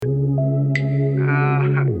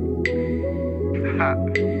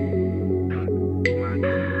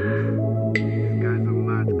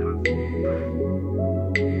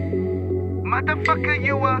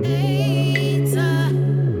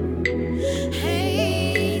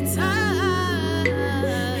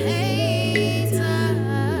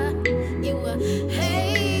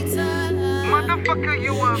Motherfucker,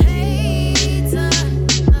 you a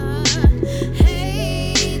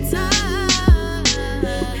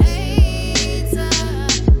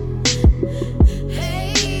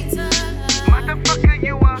motherfucker,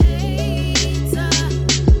 you a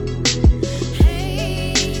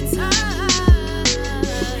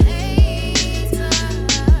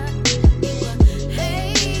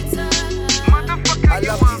I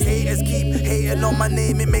love these haters keep hating on my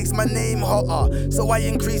name, it makes my name hotter. So I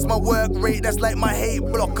increase my work rate, that's like my hate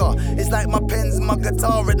blocker. It's like my pen's my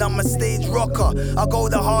guitar and I'm a stage rocker. I go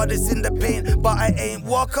the hardest in the paint, but I ain't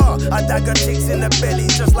Walker. I dagger chicks in the belly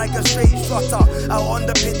just like a straight shotter. Out on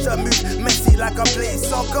the pitch I move messy like I play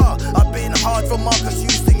soccer. I've been hard for Marcus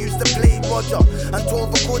Houston, used to play Roger. And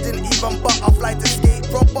 12 couldn't even butterfly to skate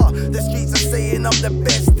proper. The streets are saying I'm the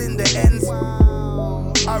best in the ends.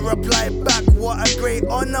 I reply back, what a great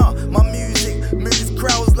honor. My music moves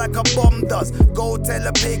crowds like a bomb does. Go tell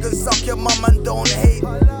a pagan, suck your mum and don't hate.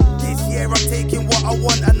 This year I'm taking what I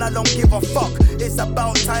want and I don't give a fuck. It's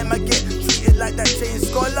about time I get treated like that chain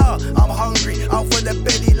scholar. I'm hungry, out for the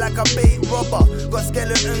belly like a bait robber. Got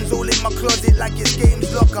skeletons all in my closet like it's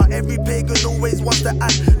games locker. Every pagan always wants to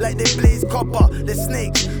act like they blaze copper. The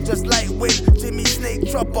snakes, just like when Jimmy Snake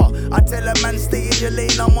Chopper. I tell a man stay in your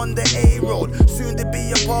lane, I'm on the A road. Soon to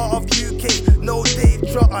be a part of UK, no Dave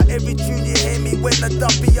Trotter. Every tune you hear me when I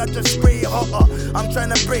duppy, I just spray hotter. I'm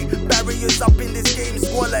trying to break barriers up in this game.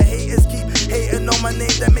 Squalor haters keep hating on my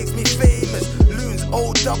name, that makes me famous. Loon's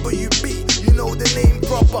OWB, you know the name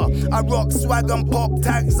proper. I rock swag and pop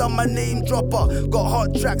tags, I'm a name dropper. Got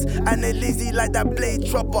hot tracks and they lazy like that blade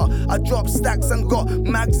chopper. I drop stacks and got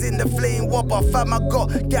mags in the flame whopper. Fam, I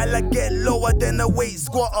got gal I get lower than a weight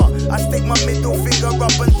squatter. I stick my middle finger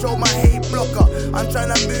up and show my hate blocker. I'm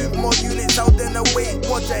trying to move more units out than a weight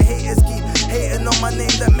watcher. Haters keep hating on my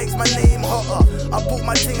name, that makes my name hotter. I pull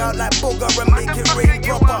my thing out like booger and make it rain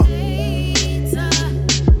proper.